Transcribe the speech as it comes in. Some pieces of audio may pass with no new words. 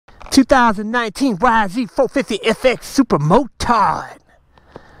2019 YZ450fx Supermoto.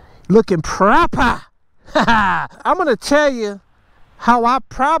 Looking proper. I'm going to tell you how I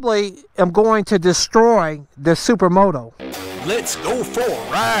probably am going to destroy the Supermoto. Let's go for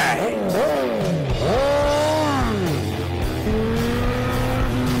a ride.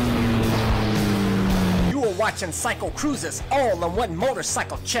 You are watching CycleCruza's all-in-one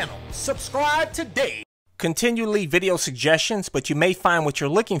motorcycle channel. Subscribe today. Continue to leave video suggestions, but you may find what you're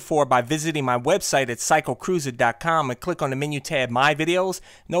looking for by visiting my website at CycleCruza.com and click on the menu tab My Videos.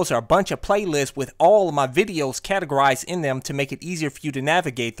 And those are a bunch of playlists with all of my videos categorized in them to make it easier for you to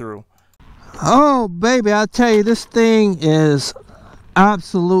navigate through. Oh baby, I tell you, this thing is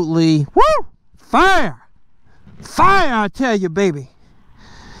absolutely woo, fire. Fire, I tell you, baby.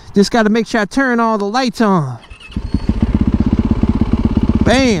 Just got to make sure I turn all the lights on.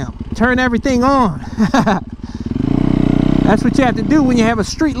 Bam. Turn everything on. That's what you have to do when you have a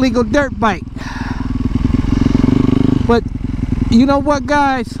street legal dirt bike. But you know what,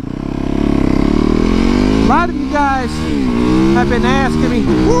 guys? A lot of you guys have been asking me,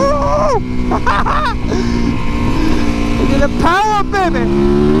 woo! Look at the power, baby!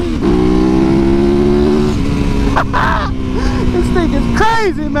 This thing is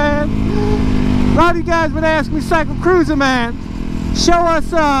crazy, man. A lot of you guys been asking me, CycleCruza, man, show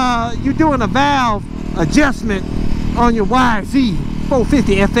us you doing a valve adjustment on your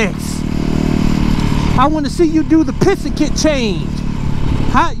YZ450fx. I want to see you do the piston kit change.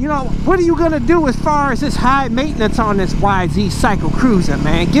 How, you know, what are you gonna do as far as this high maintenance on this YZ CycleCruza,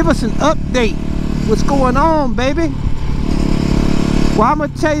 man? Give us an update. What's going on, baby? Well, I'm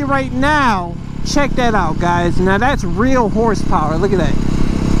gonna tell you right now. Check that out, guys. Now that's real horsepower. Look at that.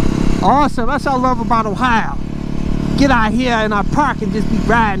 Awesome. That's what I love about Ohio. Get out here in our park and just be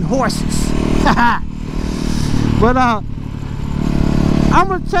riding horses. But I'm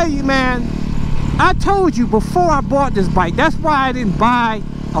gonna tell you, man, I told you before I bought this bike, that's why I didn't buy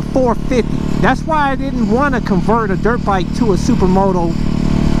a 450. That's why I didn't want to convert a dirt bike to a Supermoto.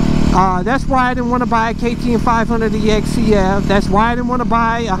 That's why I didn't want to buy a KTM 500 EXCF. That's why I didn't want to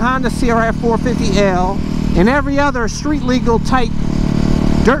buy a Honda CRF 450L and every other street legal type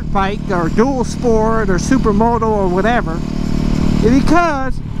dirt bike or dual sport or Supermoto or whatever,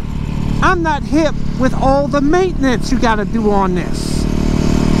 because I'm not hip with all the maintenance you got to do on this.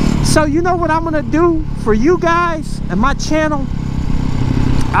 So you know what I'm going to do for you guys and my channel?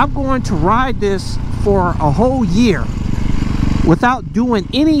 I'm going to ride this for a whole year without doing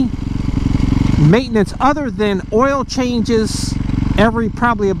any maintenance other than oil changes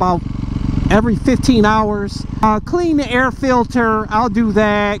probably about every 15 hours. Clean the air filter, I'll do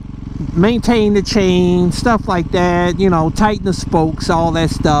that. Maintain the chain, stuff like that, you know, tighten the spokes, all that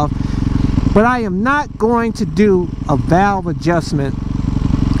stuff. But I am not going to do a valve adjustment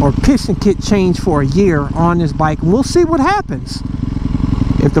or piston kit change for a year on this bike, and we'll see what happens.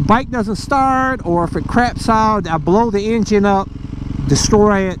 If the bike doesn't start or if it craps out, I blow the engine up,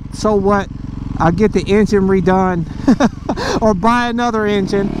 destroy it, so what? I'll get the engine redone or buy another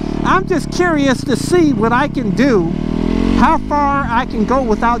engine. I'm just curious to see what I can do, how far I can go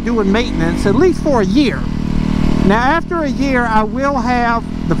without doing maintenance, at least for a year. Now after a year, I will have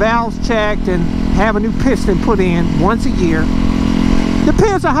the valves checked and have a new piston put in once a year.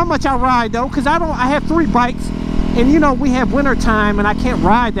 Depends on how much I ride though, because I have 3 bikes, and you know, we have winter time and I can't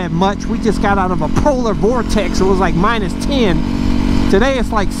ride that much. We just got out of a polar vortex. It was like -10. Today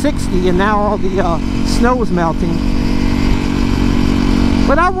it's like 60, and now all the snow is melting.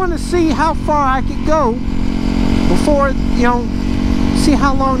 But I want to see how far I can go before, you know, see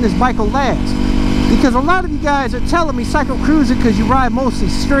how long this bike will last. Because a lot of you guys are telling me, CycleCruza, because you ride mostly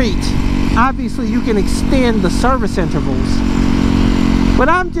street, obviously you can extend the service intervals. But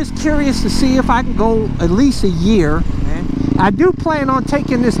I'm just curious to see if I can go at least a year. I do plan on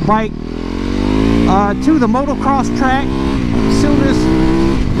taking this bike to the motocross track as soon as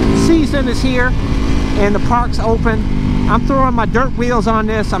season is here and the park's open. I'm throwing my dirt wheels on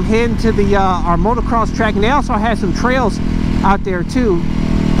this. I'm heading to the our motocross track, and they also have some trails out there too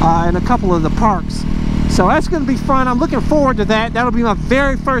in a couple of the parks. So that's going to be fun. I'm looking forward to that. That'll be my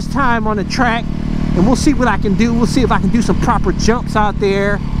very first time on the track, and we'll see what I can do. We'll see if I can do some proper jumps out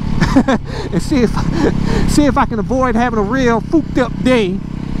there and see if I can avoid having a real fooked up day.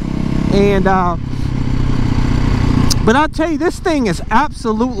 And but I'll tell you, this thing is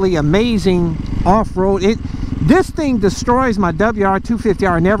absolutely amazing off-road. This thing destroys my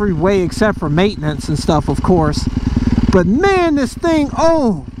WR250R in every way except for maintenance and stuff, of course. But man, this thing,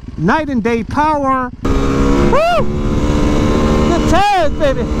 oh, night and day power. Woo! Good times,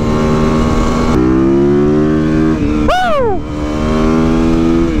 baby. Woo!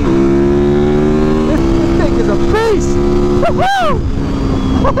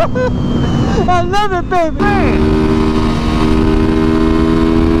 I love it, baby. Man.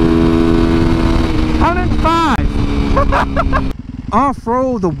 105.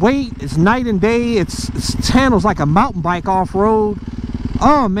 Off-road, the weight is night and day. It handles like a mountain bike off-road.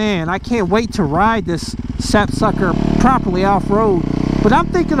 Oh man, I can't wait to ride this sapsucker properly off-road. But I'm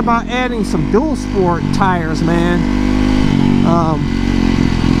thinking about adding some dual sport tires, man.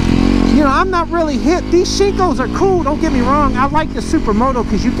 You know, I'm not really hip. These Shinkos are cool, don't get me wrong. I like the Supermoto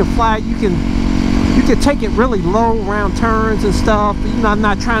because you can fly, you can take it really low around turns and stuff. You know, I'm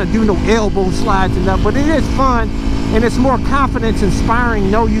not trying to do no elbow slides and stuff, but it is fun and it's more confidence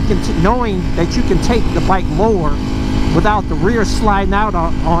inspiring knowing that you can take the bike lower without the rear sliding out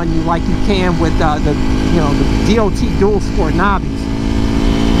on you like you can with the DOT dual sport knobbies.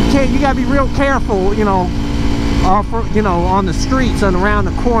 You gotta be real careful, you know, on the streets and around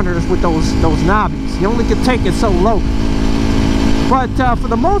the corners with those knobbies. You only can take it so low. But for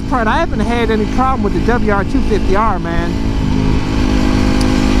the most part, I haven't had any problem with the WR250R, man.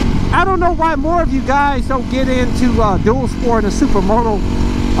 I don't know why more of you guys don't get into dual sport and Supermoto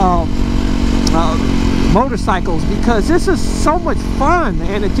motorcycles, because this is so much fun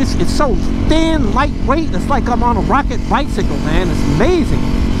and it's so thin, lightweight. It's like I'm on a rocket bicycle, man. It's amazing.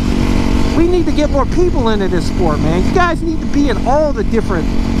 We need to get more people into this sport, man. You guys need to be in all the different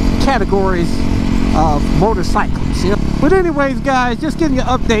categories of motorcycles, you know? But anyways, guys, just giving you an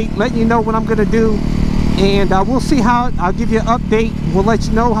update, letting you know what I'm gonna do, and we'll see how I'll give you an update. We'll let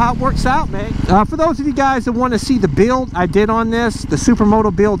you know how it works out, man. For those of you guys that want to see the build I did on this, the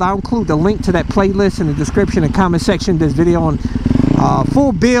Supermoto build, I'll include the link to that playlist in the description and comment section of this video on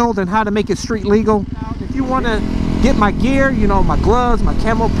full build and how to make it street legal. If you want to get my gear, you know, my gloves, my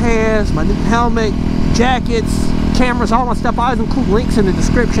camo pads, my new helmet, jackets, cameras, all my stuff, I always include links in the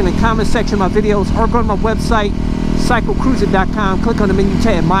description and comment section of my videos, or go to my website, CycleCruza.com, click on the menu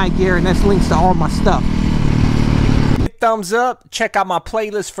tab, my gear, and that's links to all my stuff. Thumbs up, check out my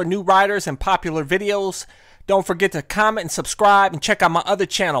playlist for new riders and popular videos. Don't forget to comment and subscribe, and check out my other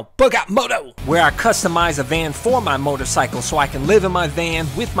channel, Bug Out Moto, where I customize a van for my motorcycle so I can live in my van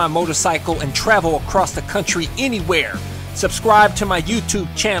with my motorcycle and travel across the country anywhere. Subscribe to my YouTube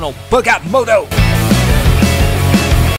channel, Bug Out Moto.